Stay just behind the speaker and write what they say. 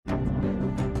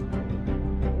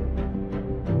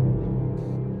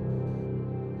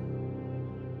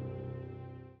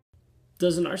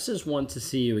Does a narcissist want to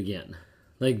see you again?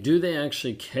 Like, do they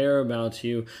actually care about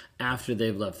you after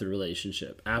they've left the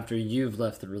relationship, after you've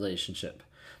left the relationship?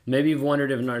 Maybe you've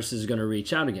wondered if a narcissist is going to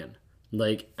reach out again.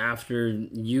 Like, after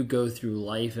you go through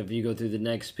life, if you go through the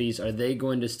next piece, are they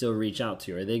going to still reach out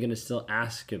to you? Are they going to still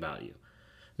ask about you?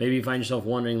 Maybe you find yourself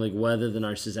wondering, like, whether the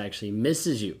narcissist actually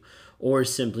misses you or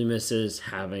simply misses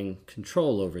having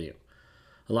control over you.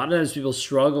 A lot of times people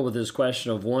struggle with this question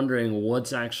of wondering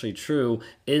what's actually true.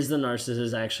 Is the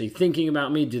narcissist actually thinking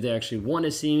about me? Do they actually want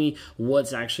to see me?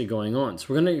 What's actually going on? So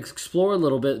we're going to explore a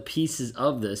little bit pieces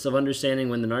of this, of understanding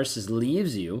when the narcissist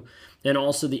leaves you, and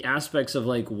also the aspects of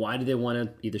like, why do they want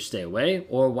to either stay away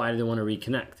or why do they want to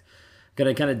reconnect?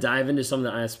 Going to kind of dive into some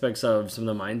of the aspects of some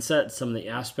of the mindset, some of the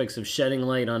aspects of shedding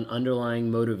light on underlying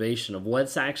motivation of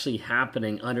what's actually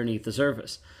happening underneath the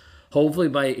surface. Hopefully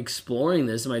by exploring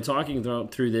this and by talking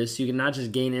through this, you can not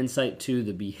just gain insight to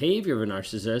the behavior of a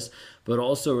narcissist, but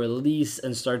also release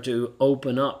and start to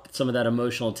open up some of that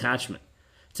emotional attachment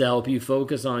to help you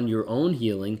focus on your own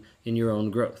healing and your own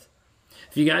growth.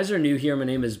 If you guys are new here, my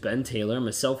name is Ben Taylor. I'm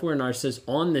a self-aware narcissist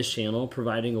on this channel,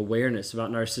 providing awareness about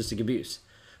narcissistic abuse.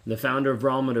 I'm the founder of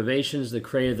Raw Motivations, the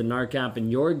creator of the Narc app, and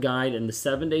your guide in the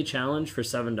 7-day challenge for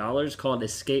 $7 called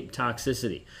Escape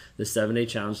Toxicity, the 7-day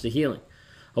challenge to healing.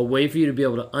 A way for you to be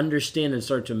able to understand and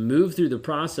start to move through the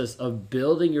process of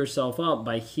building yourself up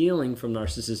by healing from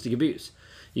narcissistic abuse.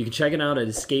 You can check it out at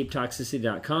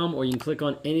escapetoxicity.com, or you can click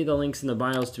on any of the links in the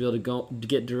bios to be able to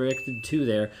get directed to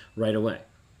there right away.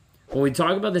 When we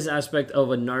talk about this aspect of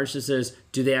a narcissist,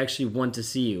 do they actually want to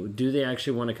see you? Do they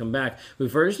actually want to come back? We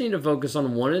first need to focus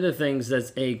on one of the things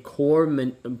that's a core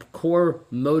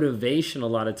motivation a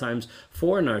lot of times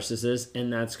for a narcissist,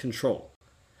 and that's control.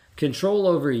 Control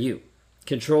over you.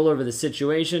 Control over the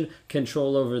situation,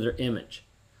 control over their image.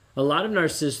 A lot of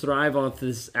narcissists thrive on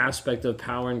this aspect of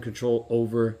power and control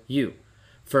over you.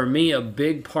 For me, a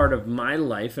big part of my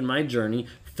life and my journey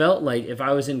felt like if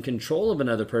I was in control of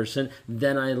another person,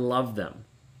 then I loved them.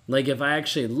 Like if I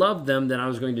actually loved them, then I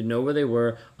was going to know where they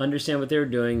were, understand what they were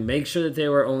doing, make sure that they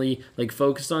were only like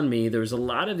focused on me. There was a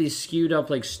lot of these skewed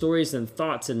up like stories and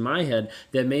thoughts in my head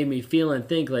that made me feel and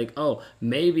think like, oh,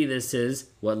 maybe this is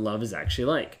what love is actually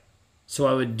like. So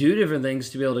I would do different things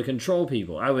to be able to control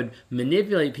people. I would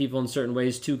manipulate people in certain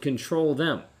ways to control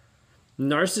them.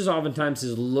 Narcissist oftentimes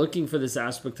is looking for this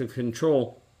aspect of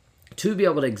control to be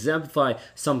able to exemplify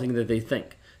something that they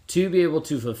think, to be able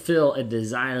to fulfill a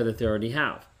desire that they already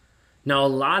have. Now, a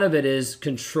lot of it is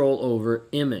control over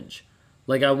image.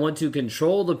 Like I want to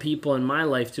control the people in my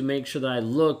life to make sure that I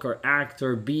look or act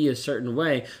or be a certain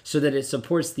way so that it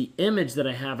supports the image that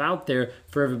I have out there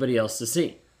for everybody else to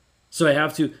see. So I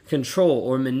have to control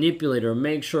or manipulate or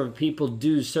make sure people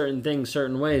do certain things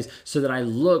certain ways so that I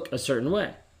look a certain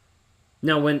way.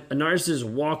 Now, when a narcissist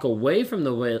walk away from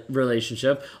the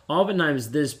relationship,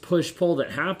 oftentimes this push-pull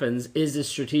that happens is a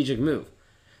strategic move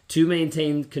to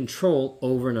maintain control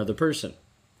over another person.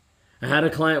 I had a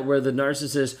client where the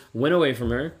narcissist went away from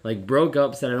her, like broke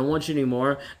up, said, I don't want you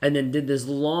anymore, and then did this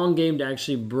long game to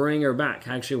actually bring her back,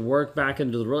 actually work back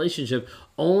into the relationship,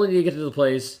 only to get to the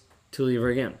place to leave her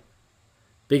again.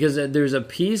 Because there's a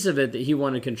piece of it that he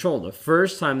wanted control. The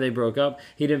first time they broke up,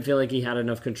 he didn't feel like he had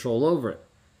enough control over it.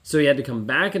 So he had to come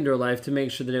back into her life to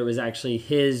make sure that it was actually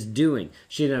his doing.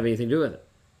 She didn't have anything to do with it.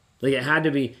 Like it had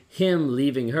to be him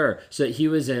leaving her so that he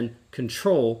was in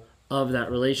control of that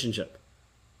relationship.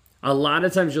 A lot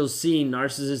of times you'll see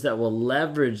narcissists that will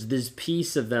leverage this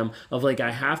piece of them of like, I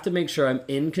have to make sure I'm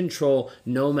in control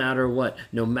no matter what.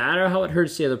 No matter how it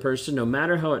hurts the other person, no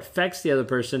matter how it affects the other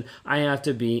person, I have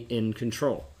to be in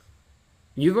control.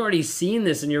 You've already seen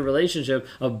this in your relationship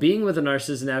of being with a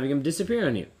narcissist and having him disappear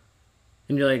on you.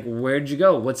 And you're like, where'd you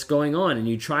go? What's going on? And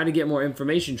you try to get more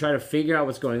information, try to figure out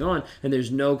what's going on, and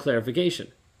there's no clarification.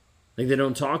 Like they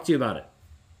don't talk to you about it.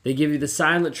 They give you the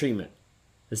silent treatment.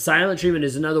 The silent treatment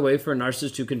is another way for a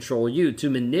narcissist to control you, to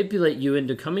manipulate you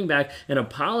into coming back and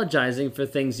apologizing for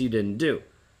things you didn't do.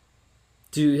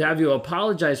 To have you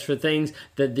apologize for things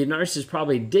that the narcissist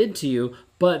probably did to you,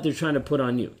 but they're trying to put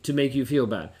on you to make you feel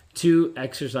bad, to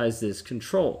exercise this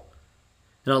control.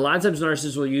 And a lot of times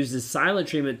narcissists will use this silent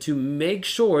treatment to make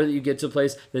sure that you get to a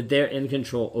place that they're in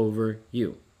control over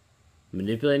you.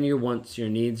 Manipulating your wants, your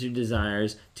needs, your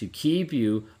desires to keep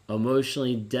you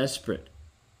emotionally desperate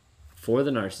for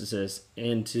the narcissist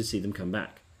and to see them come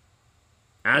back.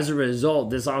 As a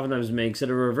result, this oftentimes makes it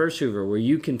a reverse Hoover where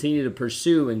you continue to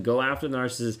pursue and go after the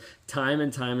narcissist time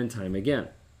and time and time again.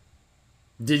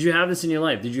 Did you have this in your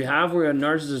life? Did you have where a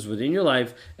narcissist was in your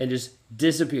life and just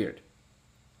disappeared?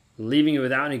 leaving you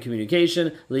without any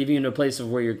communication, leaving you in a place of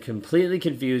where you're completely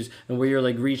confused and where you're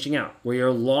like reaching out, where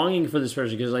you're longing for this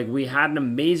person because like we had an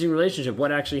amazing relationship.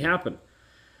 What actually happened?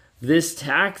 This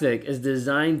tactic is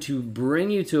designed to bring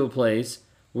you to a place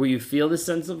where you feel the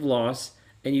sense of loss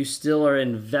and you still are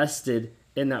invested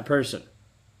in that person.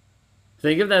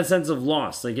 Think of that sense of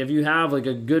loss. Like if you have like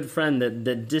a good friend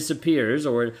that disappears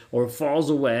or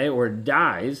falls away or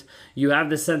dies, you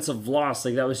have this sense of loss.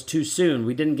 Like that was too soon.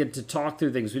 We didn't get to talk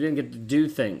through things. We didn't get to do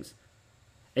things.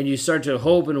 And you start to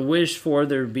hope and wish for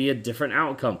there to be a different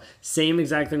outcome. Same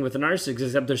exact thing with the narcissist,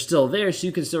 except they're still there, so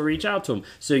you can still reach out to them.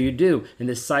 So you do. And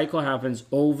this cycle happens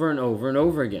over and over and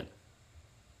over again.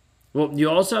 Well, you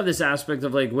also have this aspect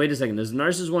of like, wait a second, does the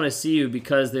narcissist want to see you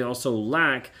because they also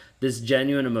lack this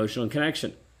genuine emotional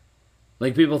connection?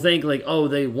 Like people think like, oh,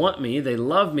 they want me, they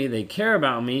love me, they care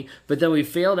about me, but then we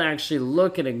fail to actually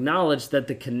look and acknowledge that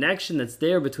the connection that's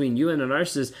there between you and the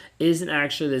narcissist isn't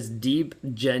actually this deep,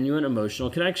 genuine emotional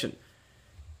connection.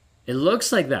 It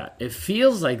looks like that. It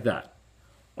feels like that.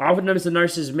 Oftentimes the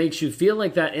narcissist makes you feel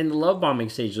like that in the love bombing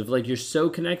stage of like you're so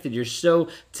connected, you're so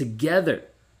together.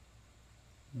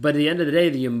 But at the end of the day,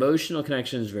 the emotional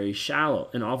connection is very shallow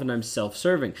and oftentimes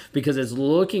self-serving because it's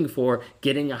looking for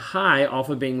getting a high off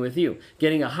of being with you,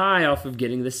 getting a high off of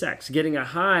getting the sex, getting a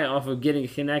high off of getting a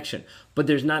connection. But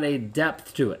there's not a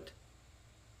depth to it.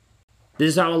 This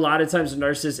is how a lot of times the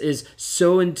narcissist is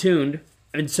so in tune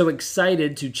and so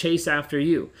excited to chase after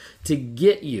you, to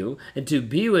get you and to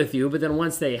be with you. But then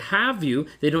once they have you,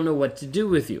 they don't know what to do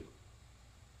with you.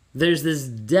 There's this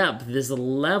depth, this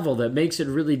level that makes it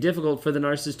really difficult for the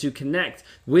narcissist to connect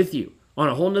with you on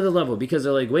a whole nother level because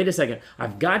they're like, wait a second,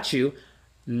 I've got you,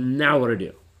 now what do I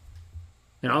do?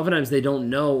 And oftentimes they don't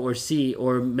know or see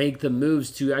or make the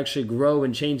moves to actually grow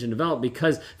and change and develop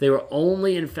because they were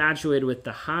only infatuated with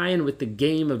the high and with the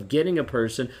game of getting a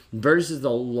person versus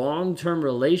the long-term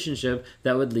relationship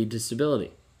that would lead to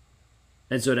stability.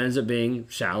 And so it ends up being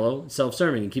shallow,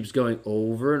 self-serving. It keeps going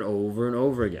over and over and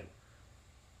over again.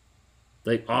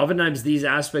 Like oftentimes these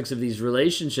aspects of these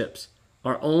relationships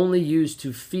are only used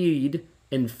to feed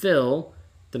and fill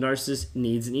the narcissist's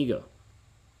needs and ego.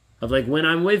 Of like, when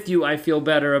I'm with you, I feel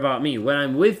better about me. When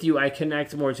I'm with you, I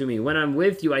connect more to me. When I'm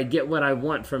with you, I get what I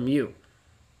want from you.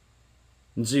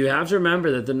 And so you have to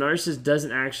remember that the narcissist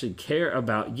doesn't actually care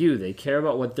about you. They care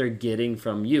about what they're getting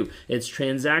from you. It's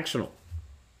transactional.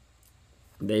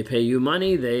 They pay you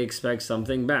money, they expect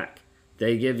something back.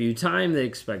 They give you time, they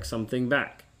expect something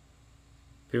back.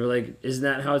 People are like, isn't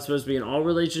that how it's supposed to be in all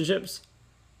relationships?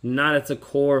 Not at the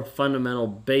core fundamental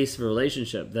base of a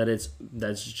relationship, that's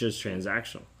just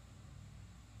transactional.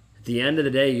 At the end of the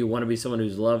day, you want to be someone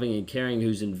who's loving and caring,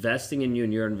 who's investing in you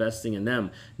and you're investing in them,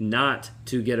 not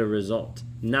to get a result,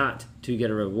 not to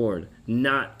get a reward,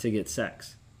 not to get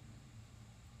sex.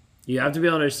 You have to be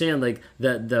able to understand like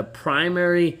the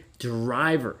primary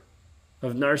driver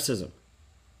of narcissism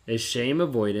is shame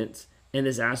avoidance and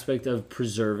this aspect of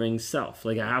preserving self.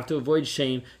 Like I have to avoid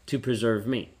shame to preserve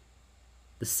me.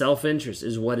 The self-interest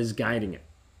is what is guiding it.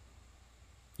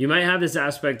 You might have this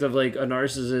aspect of like a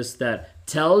narcissist that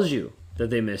tells you that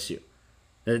they miss you,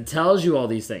 that it tells you all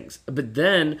these things. But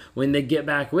then when they get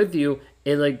back with you,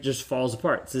 it like just falls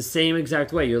apart. It's the same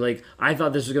exact way. You're like, I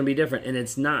thought this was going to be different, and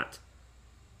it's not.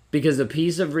 Because the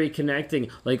piece of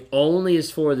reconnecting like only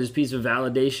is for this piece of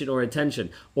validation or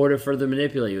attention or to further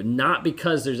manipulate you, not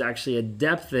because there's actually a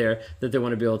depth there that they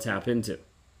want to be able to tap into.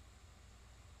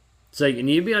 So you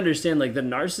need to understand like the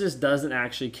narcissist doesn't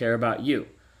actually care about you.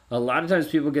 A lot of times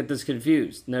people get this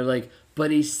confused and they're like,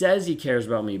 but he says he cares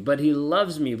about me, but he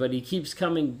loves me, but he keeps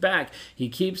coming back. He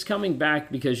keeps coming back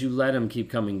because you let him keep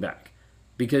coming back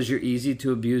because you're easy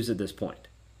to abuse at this point.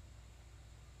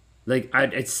 Like,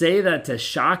 I'd say that to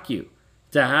shock you,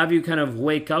 to have you kind of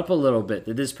wake up a little bit,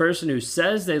 that this person who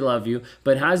says they love you,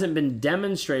 but hasn't been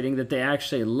demonstrating that they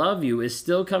actually love you is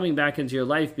still coming back into your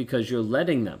life because you're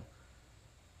letting them,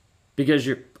 because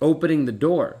you're opening the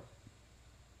door.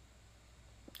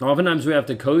 Oftentimes we have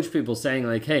to coach people saying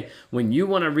like, hey, when you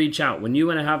want to reach out, when you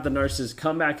want to have the narcissist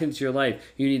come back into your life,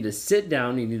 you need to sit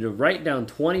down, you need to write down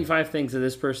 25 things that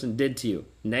this person did to you,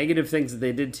 negative things that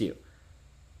they did to you.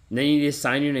 And then you need to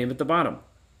sign your name at the bottom.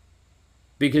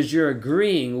 Because you're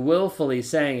agreeing willfully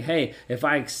saying, hey, if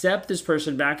I accept this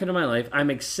person back into my life, I'm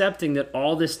accepting that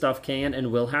all this stuff can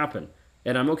and will happen.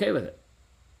 And I'm okay with it.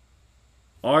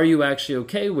 Are you actually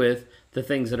okay with the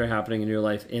things that are happening in your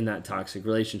life in that toxic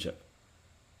relationship?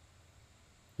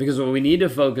 Because what we need to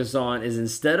focus on is,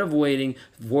 instead of waiting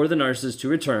for the narcissist to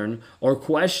return or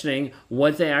questioning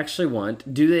what they actually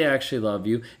want, do they actually love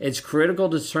you, it's critical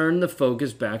to turn the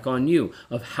focus back on you,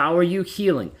 of how are you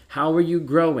healing? How are you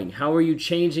growing? How are you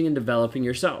changing and developing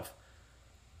yourself?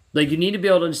 Like, you need to be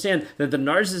able to understand that the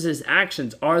narcissist's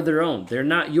actions are their own. They're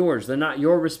not yours. They're not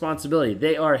your responsibility.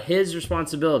 They are his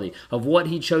responsibility of what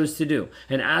he chose to do.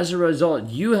 And as a result,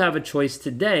 you have a choice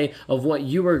today of what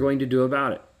you are going to do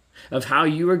about it, of how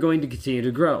you are going to continue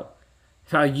to grow,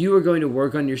 how you are going to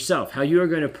work on yourself, how you are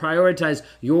going to prioritize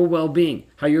your well-being,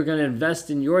 how you're going to invest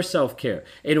in your self-care,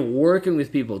 and working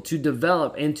with people to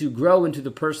develop and to grow into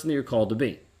the person that you're called to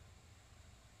be,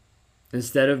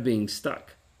 instead of being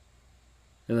stuck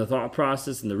and the thought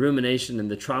process and the rumination and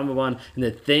the trauma bond and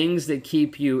the things that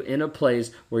keep you in a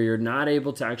place where you're not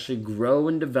able to actually grow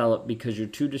and develop because you're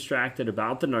too distracted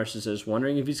about the narcissist,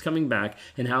 wondering if he's coming back,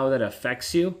 and how that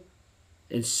affects you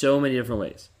in so many different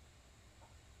ways.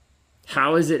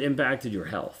 How has it impacted your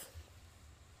health?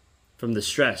 From the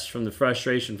stress, from the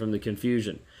frustration, from the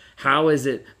confusion. How has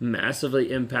it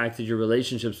massively impacted your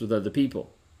relationships with other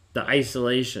people? The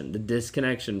isolation, the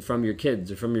disconnection from your kids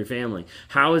or from your family.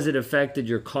 How has it affected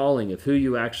your calling of who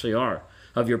you actually are,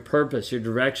 of your purpose, your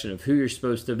direction, of who you're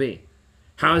supposed to be?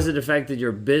 How has it affected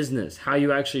your business, how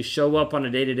you actually show up on a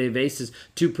day-to-day basis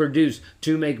to produce,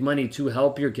 to make money, to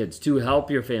help your kids, to help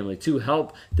your family, to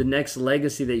help the next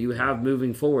legacy that you have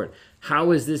moving forward?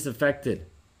 How is this affected?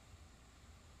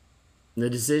 The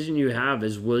decision you have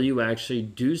is, will you actually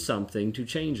do something to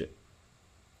change it?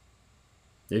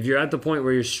 If you're at the point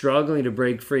where you're struggling to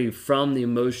break free from the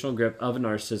emotional grip of a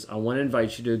narcissist, I want to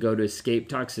invite you to go to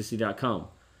escapetoxicity.com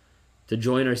to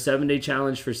join our 7-day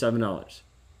challenge for $7.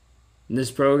 In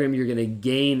this program, you're going to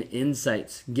gain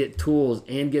insights, get tools,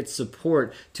 and get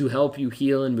support to help you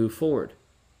heal and move forward.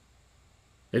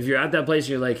 If you're at that place and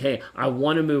you're like, hey, I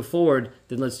want to move forward,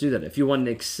 then let's do that. If you want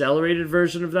an accelerated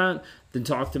version of that, then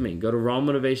talk to me. Go to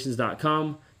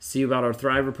rawmotivations.com. See about our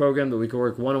Thriver program that we can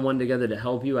work one-on-one together to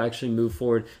help you actually move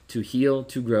forward, to heal,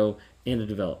 to grow, and to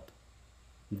develop.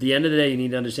 At the end of the day, you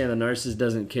need to understand the narcissist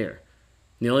doesn't care.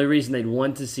 And the only reason they'd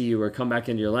want to see you or come back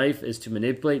into your life is to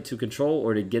manipulate, to control,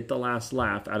 or to get the last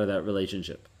laugh out of that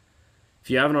relationship.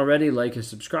 If you haven't already, like and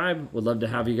subscribe. Would love to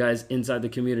have you guys inside the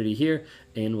community here,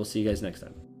 and we'll see you guys next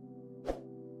time.